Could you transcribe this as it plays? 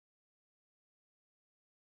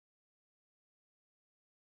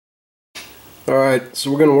Alright, so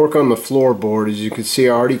we're going to work on the floorboard. As you can see,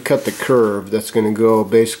 I already cut the curve. That's going to go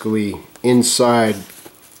basically inside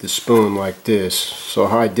the spoon like this. So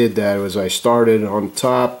how I did that was I started on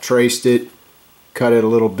top, traced it, cut it a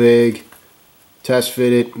little big, test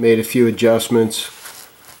fit it, made a few adjustments.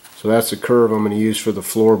 So that's the curve I'm going to use for the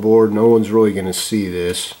floorboard. No one's really going to see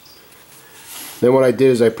this. Then what I did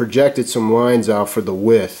is I projected some lines out for the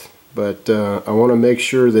width. But I want to make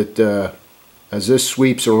sure that as this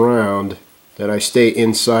sweeps around, that I stay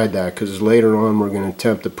inside that, because later on we're going to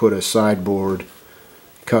attempt to put a sideboard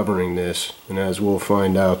covering this, and as we'll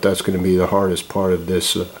find out, that's going to be the hardest part of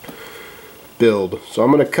this build. So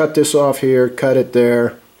I'm going to cut this off here, cut it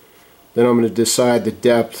there, then I'm going to decide the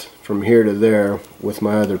depth from here to there with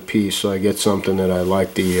my other piece so I get something that I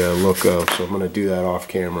like the look of. So I'm going to do that off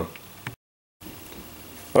camera.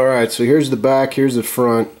 Alright, so here's the back, here's the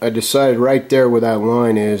front. I decided right there where that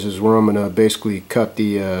line is where I'm going to basically cut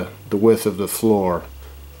the width of the floor.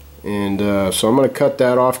 And so I'm going to cut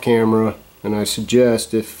that off camera, and I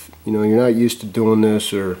suggest, if you're not used to doing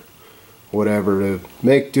this or whatever, to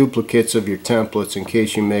make duplicates of your templates in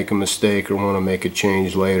case you make a mistake or want to make a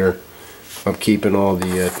change later. I'm keeping all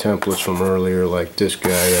the templates from earlier, like this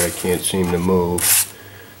guy that I can't seem to move.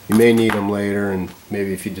 You may need them later, and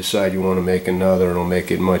maybe if you decide you want to make another, it'll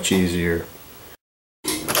make it much easier.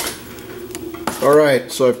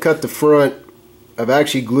 Alright, so I've cut the front. I've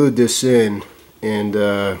actually glued this in, and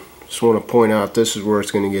just want to point out this is where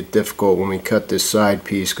it's going to get difficult when we cut this side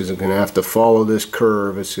piece, because I'm going to have to follow this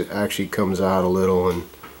curve as it actually comes out a little and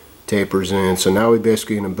tapers in. So now we're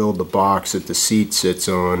basically going to build the box that the seat sits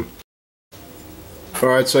on.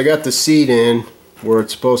 Alright, so I got the seat in where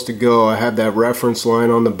it's supposed to go. I have that reference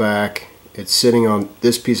line on the back. It's sitting on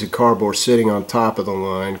this piece of cardboard, sitting on top of the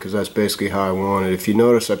line, because that's basically how I want it. If you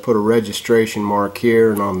notice, I put a registration mark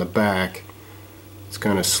here and on the back. It's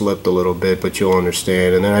kind of slipped a little bit, but you'll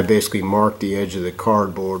understand. And then I basically marked the edge of the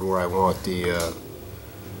cardboard where I want the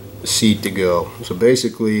seat to go. So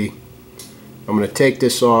basically, I'm going to take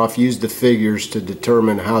this off, use the figures to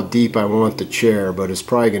determine how deep I want the chair, but it's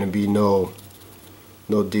probably going to be no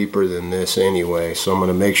deeper than this anyway, so I'm going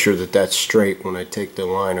to make sure that that's straight when I take the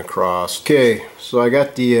line across. Okay, so I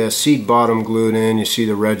got the seat bottom glued in. You see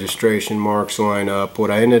the registration marks line up.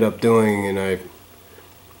 What I ended up doing, and I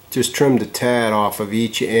just trimmed a tad off of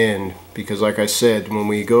each end, because like I said, when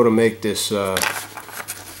we go to make this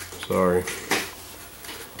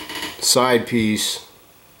side piece,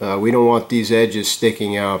 we don't want these edges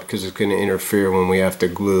sticking out, because it's going to interfere when we have to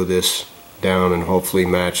glue this down and hopefully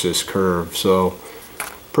match this curve. So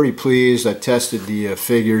pretty pleased. I tested the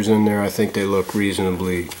figures in there. I think they look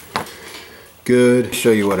reasonably good. I'll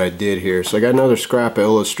show you what I did here. So I got another scrap of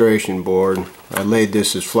illustration board. I laid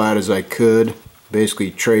this as flat as I could,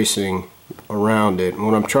 basically tracing around it. And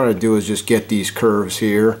what I'm trying to do is just get these curves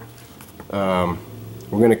here. We're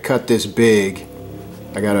going to cut this big.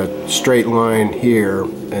 I got a straight line here,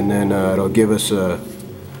 and then it'll give us a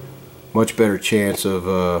much better chance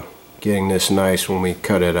of getting this nice when we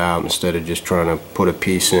cut it out, instead of just trying to put a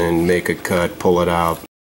piece in, make a cut, pull it out.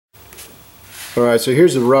 Alright, so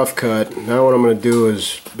here's the rough cut. Now what I'm going to do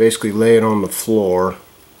is basically lay it on the floor.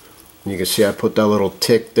 You can see I put that little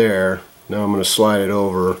tick there. Now I'm going to slide it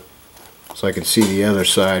over so I can see the other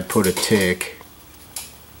side, put a tick.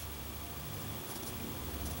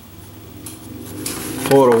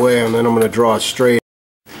 Pull it away, and then I'm going to draw it straight.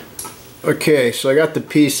 Okay, so I got the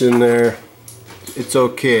piece in there. It's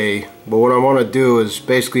okay, but what I want to do is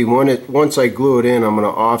basically once I glue it in, I'm going to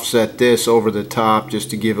offset this over the top just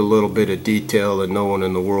to give a little bit of detail that no one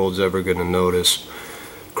in the world's ever going to notice.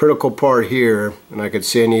 Critical part here, and I can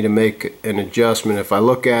see I need to make an adjustment. If I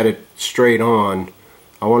look at it straight on,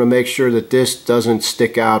 I want to make sure that this doesn't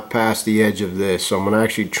stick out past the edge of this. So I'm going to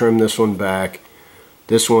actually trim this one back.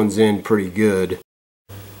 This one's in pretty good.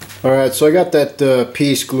 Alright, so I got that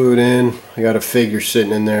piece glued in. I got a figure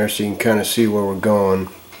sitting in there so you can kind of see where we're going.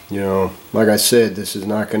 Like I said, this is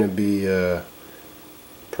not going to be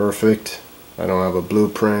perfect. I don't have a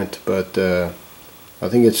blueprint, but I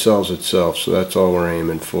think it sells itself, so that's all we're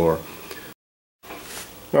aiming for.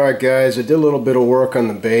 Alright guys, I did a little bit of work on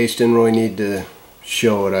the base. Didn't really need to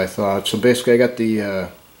show it, I thought. So basically I got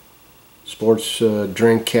the sports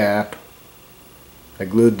drink cap. I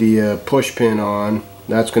glued the push pin on.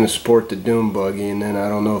 That's going to support the Doom Buggy, and then I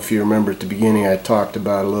don't know if you remember at the beginning I talked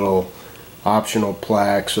about a little optional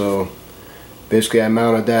plaque. So basically I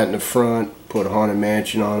mounted that in the front, put Haunted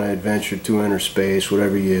Mansion on it, Adventure to Inner Space,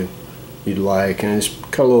 whatever you'd like, and I just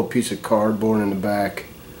cut a little piece of cardboard in the back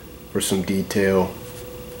for some detail.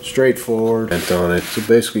 Straightforward on it. So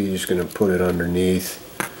basically you're just going to put it underneath.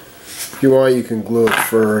 If you want, you can glue it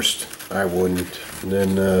first. I wouldn't. And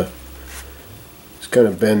then just kind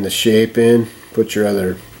of bend the shape in. Put your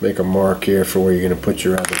other, make a mark here for where you're going to put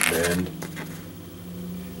your other bend.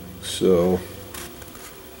 So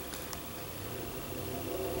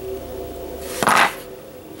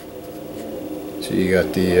you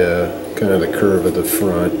got the kind of the curve of the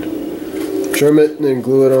front. Trim it and then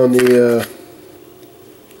glue it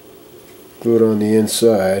on the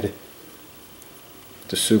inside.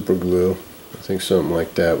 The super glue. I think something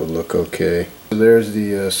like that would look okay. So there's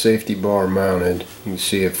the safety bar mounted. You can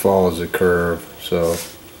see it follows the curve, so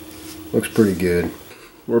looks pretty good.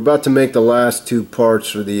 We're about to make the last two parts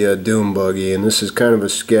for the Doom Buggy, and this is kind of a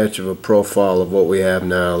sketch of a profile of what we have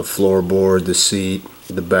now: the floorboard, the seat,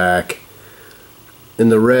 the back.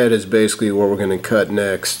 And the red is basically what we're going to cut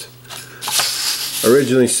next. I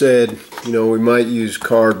originally said, you know, we might use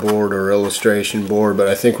cardboard or illustration board, but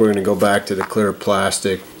I think we're going to go back to the clear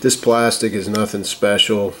plastic. This plastic is nothing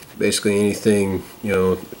special. Basically anything, you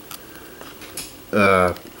know,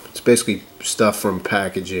 it's basically stuff from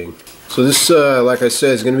packaging. So this, like I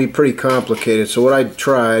said, is going to be pretty complicated. So what I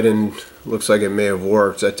tried, and looks like it may have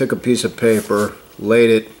worked, I took a piece of paper, laid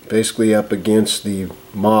it basically up against the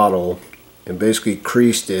model, and basically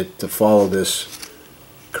creased it to follow this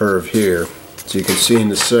curve here. So you can see in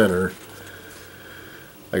the center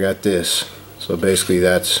I got this. So basically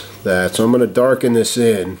that's that. So I'm going to darken this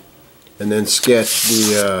in and then sketch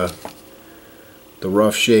the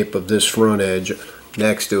rough shape of this front edge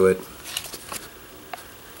next to it.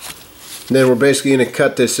 And then we're basically going to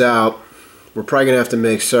cut this out. We're probably going to have to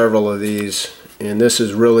make several of these, and this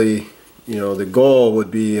is really, you know, the goal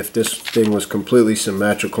would be if this thing was completely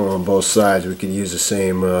symmetrical on both sides, we could use the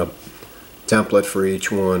same template for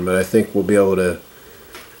each one, but I think we'll be able to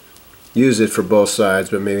use it for both sides,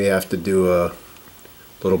 but maybe have to do a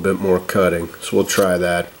little bit more cutting. So we'll try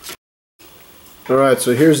that. Alright,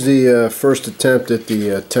 so here's the first attempt at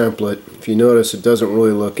the template. If you notice, it doesn't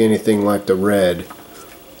really look anything like the red.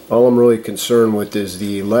 All I'm really concerned with is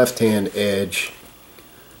the left-hand edge,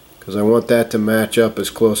 because I want that to match up as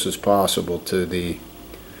close as possible to the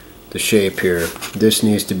shape here. This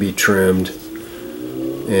needs to be trimmed.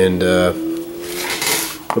 And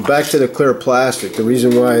but back to the clear plastic. The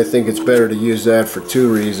reason why I think it's better to use that for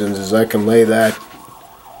two reasons is I can lay that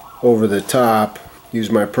over the top, use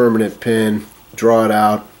my permanent pin, draw it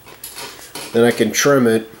out, then I can trim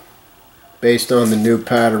it based on the new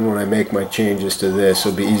pattern when I make my changes to this.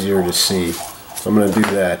 It'll be easier to see. I'm going to do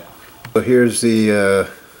that. So here's the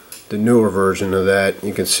newer version of that.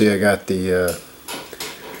 You can see I got the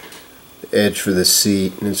edge for the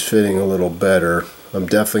seat, and it's fitting a little better. I'm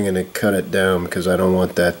definitely going to cut it down because I don't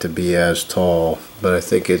want that to be as tall, but I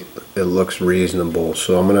think it looks reasonable.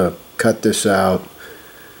 So I'm going to cut this out,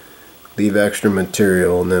 leave extra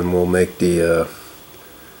material, and then we'll make the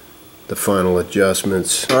final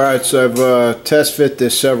adjustments. Alright, so I've test fit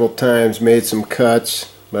this several times, made some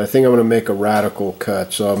cuts, but I think I'm going to make a radical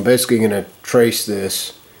cut. So I'm basically going to trace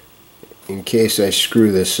this in case I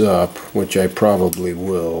screw this up, which I probably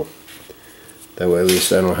will. That way at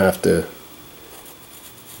least I don't have to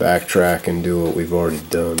backtrack and do what we've already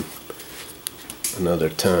done another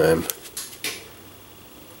time.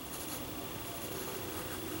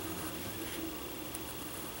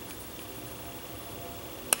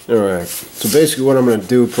 Alright, so basically what I'm going to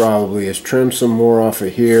do probably is trim some more off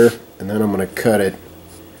of here, and then I'm going to cut it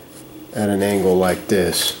at an angle like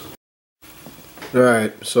this.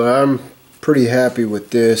 Alright, so I'm pretty happy with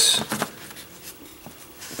this.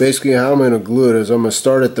 Basically how I'm going to glue it is I'm going to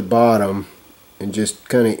start at the bottom and just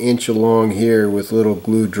kind of inch along here with little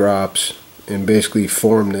glue drops and basically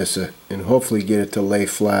form this and hopefully get it to lay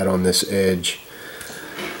flat on this edge.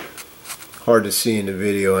 Hard to see in the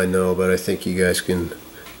video, I know, but I think you guys can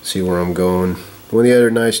see where I'm going. One of the other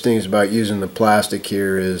nice things about using the plastic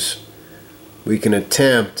here is we can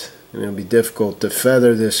attempt, and it'll be difficult, to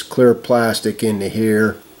feather this clear plastic into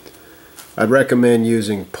here. I'd recommend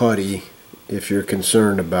using putty if you're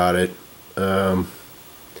concerned about it. I'm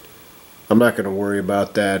not going to worry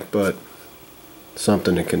about that, but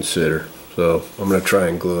something to consider. So I'm going to try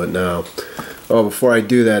and glue it now. Oh, before I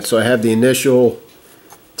do that, so I have the initial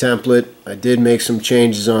template. I did make some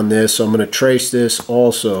changes on this, so I'm going to trace this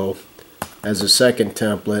also as a second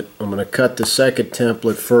template. I'm going to cut the second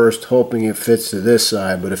template first, hoping it fits to this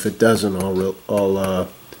side, but if it doesn't, I'll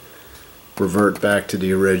revert back to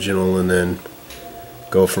the original and then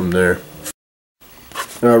go from there.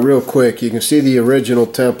 Now real quick, you can see the original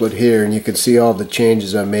template here, and you can see all the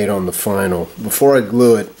changes I made on the final. Before I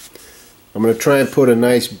glue it, I'm going to try and put a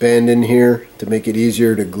nice bend in here to make it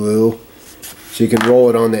easier to glue. So you can roll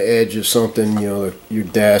it on the edge of something, you know, your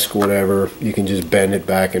desk, whatever. You can just bend it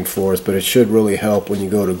back and forth, but it should really help when you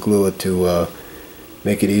go to glue it to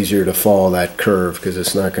make it easier to follow that curve, because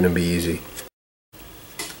it's not going to be easy.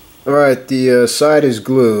 Alright, the side is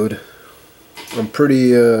glued. I'm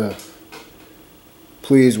pretty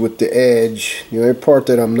pleased with the edge. The only part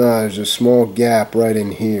that I'm not is a small gap right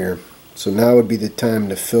in here. So now would be the time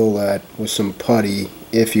to fill that with some putty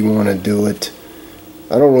if you want to do it.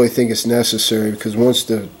 I don't really think it's necessary, because once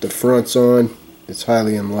the front's on, it's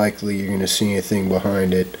highly unlikely you're going to see anything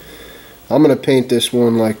behind it. I'm going to paint this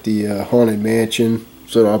one like the Haunted Mansion,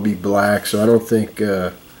 so it'll be black. So I don't think,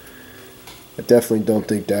 I definitely don't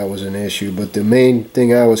think that was an issue. But the main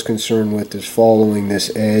thing I was concerned with is following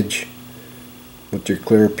this edge with your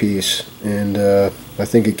clear piece, and I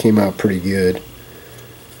think it came out pretty good.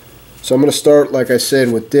 So I'm going to start, like I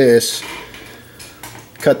said, with this.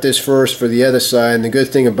 Cut this first for the other side, and the good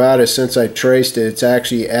thing about it, since I traced it, it's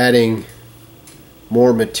actually adding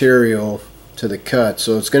more material to the cut,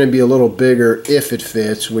 so it's going to be a little bigger if it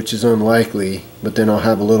fits, which is unlikely, but then I'll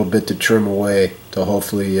have a little bit to trim away to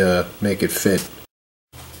hopefully make it fit.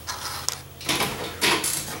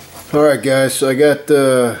 Alright guys, so I got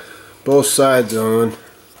both sides on.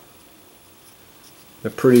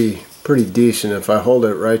 They're pretty decent. If I hold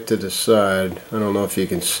it right to the side, I don't know if you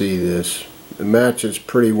can see this. It matches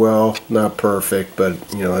pretty well, not perfect, but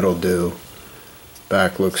you know, it'll do.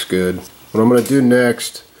 Back looks good. What I'm going to do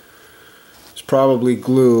next is probably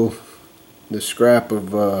glue the scrap of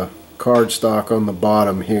cardstock on the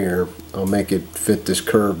bottom here. I'll make it fit this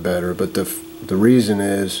curve better, but the reason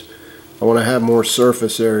is I want to have more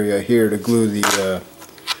surface area here to glue the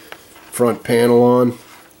front panel on.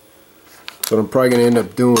 What I'm probably going to end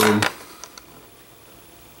up doing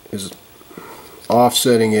is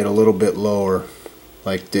offsetting it a little bit lower,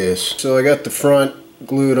 like this. So I got the front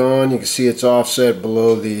glued on. You can see it's offset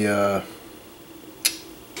below the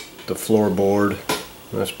floorboard.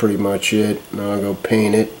 That's pretty much it. Now I'll go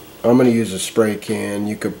paint it. I'm going to use a spray can.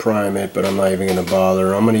 You could prime it, but I'm not even going to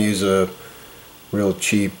bother. I'm going to use a real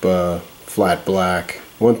cheap flat black.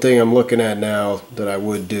 One thing I'm looking at now that I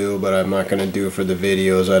would do, but I'm not going to do for the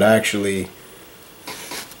videos, I'd actually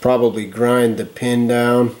probably grind the pin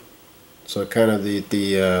down, so kind of the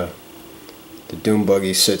Doom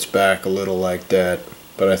Buggy sits back a little like that.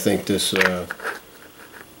 But I think this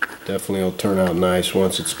definitely will turn out nice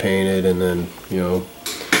once it's painted, and then, you know,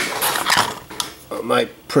 I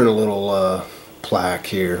might print a little plaque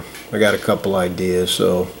here. I got a couple ideas,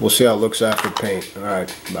 so we'll see how it looks after paint.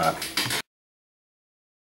 Alright, bye.